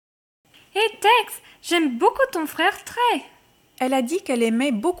Hé Tex, j'aime beaucoup ton frère Trey. Elle a dit qu'elle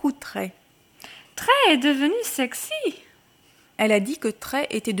aimait beaucoup Trey. Trey est devenu sexy. Elle a dit que Trey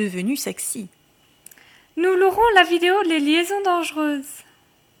était devenu sexy. Nous louerons la vidéo Les liaisons dangereuses.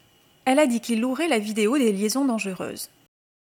 Elle a dit qu'il louerait la vidéo des liaisons dangereuses.